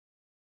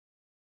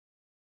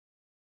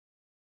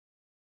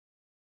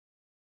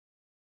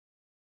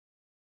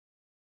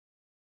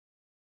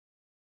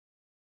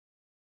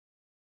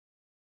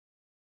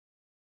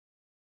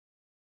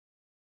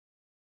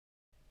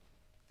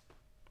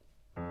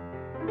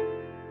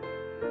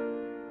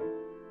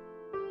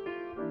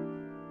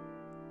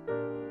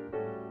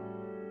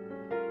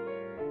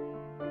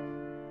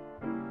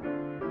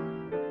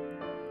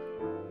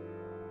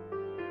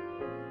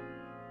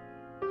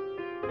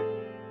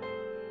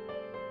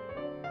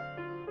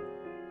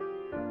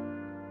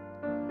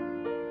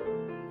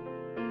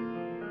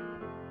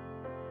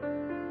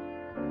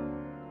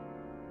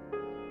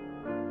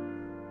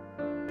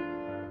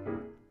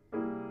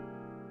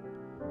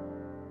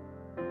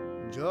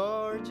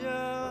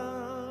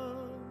Georgia,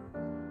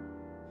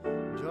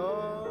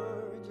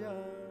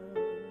 Georgia,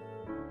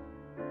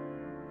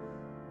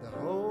 the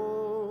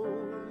whole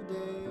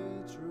day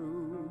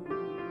through,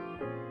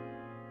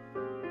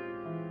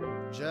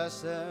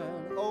 just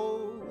an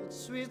old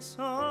sweet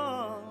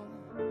song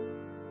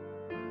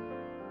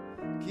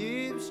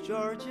keeps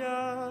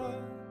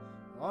Georgia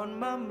on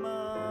my mind,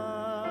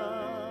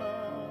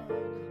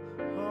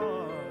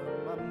 on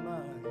my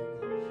mind.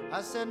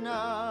 I said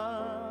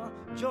now,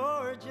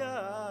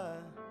 Georgia,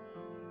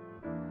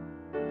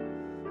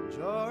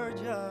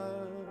 Georgia,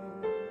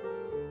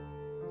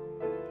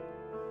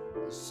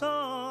 a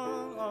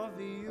song of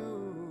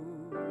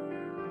you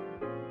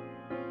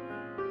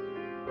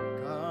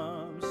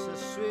comes so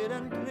sweet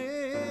and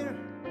clear,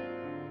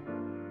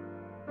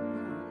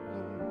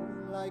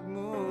 like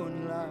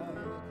moonlight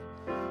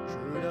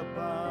through the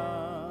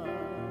pines.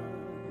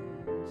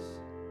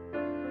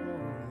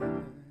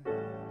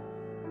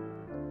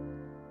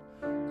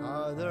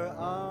 Other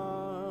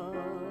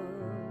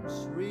arms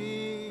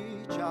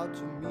reach out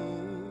to me,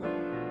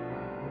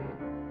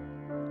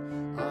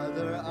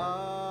 other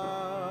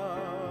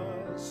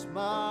eyes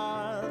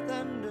smile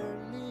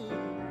tenderly,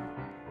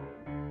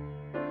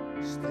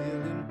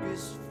 still in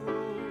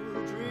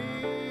peaceful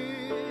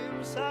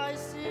dreams I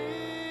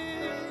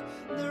see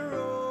the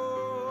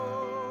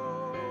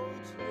road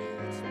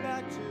leads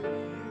back to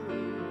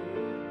you.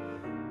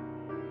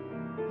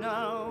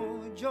 Now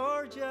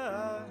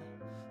Georgia,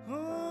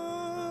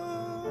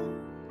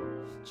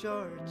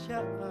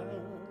 Georgia,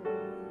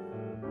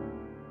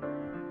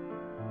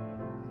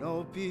 no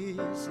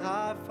peace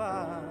I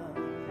find,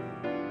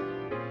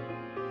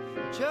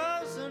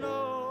 just an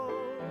old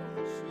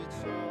sweet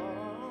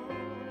song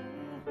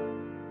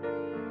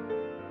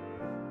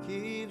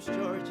keeps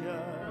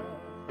Georgia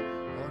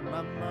on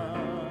my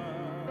mind.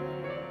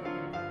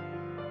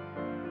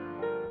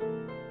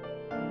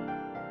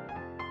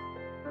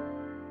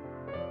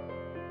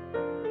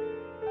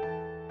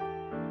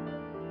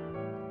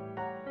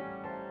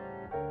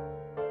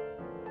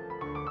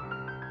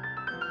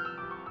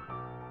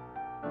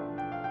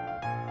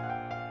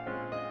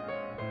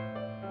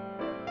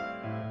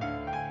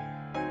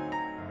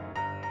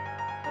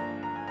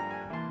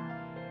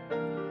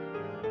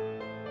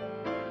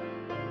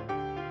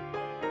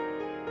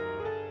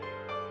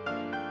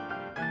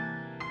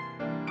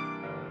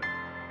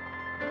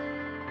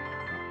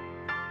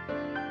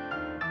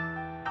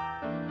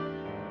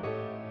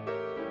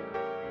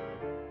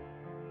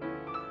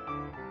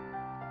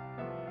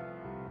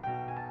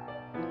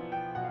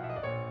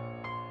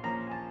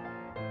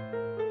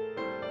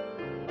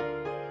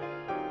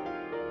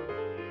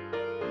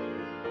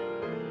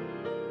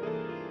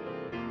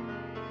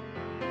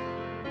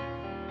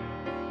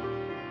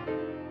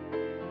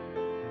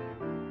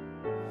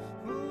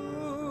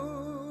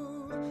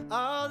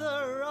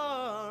 Other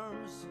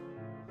arms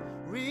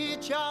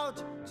reach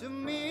out to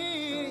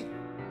me,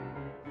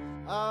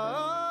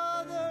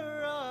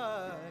 other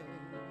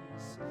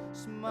eyes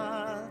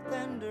smile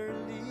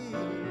tenderly,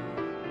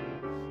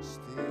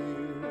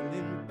 still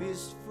in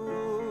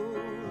peaceful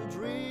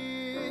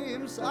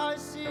dreams I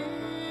see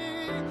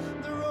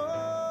the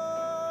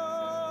road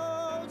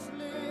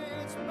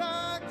leads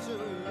back to you.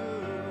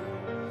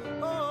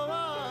 Oh,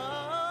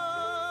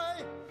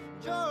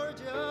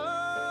 Georgia,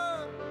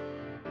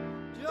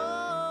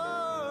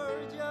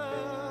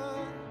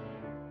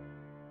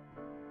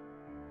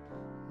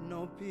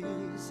 no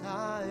peace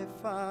I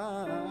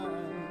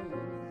find,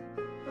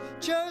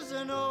 just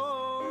an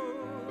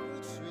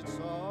old sweet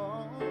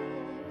song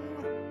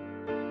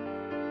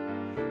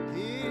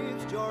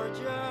keeps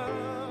Georgia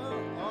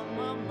on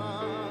my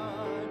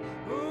mind.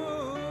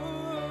 Ooh,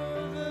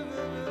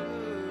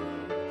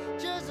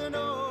 just an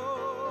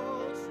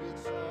old sweet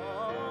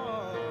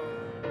song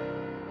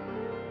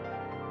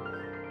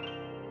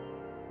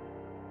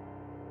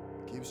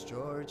keeps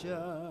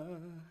Georgia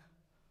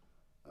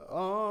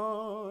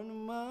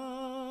on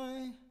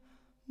my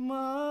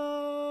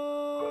mind.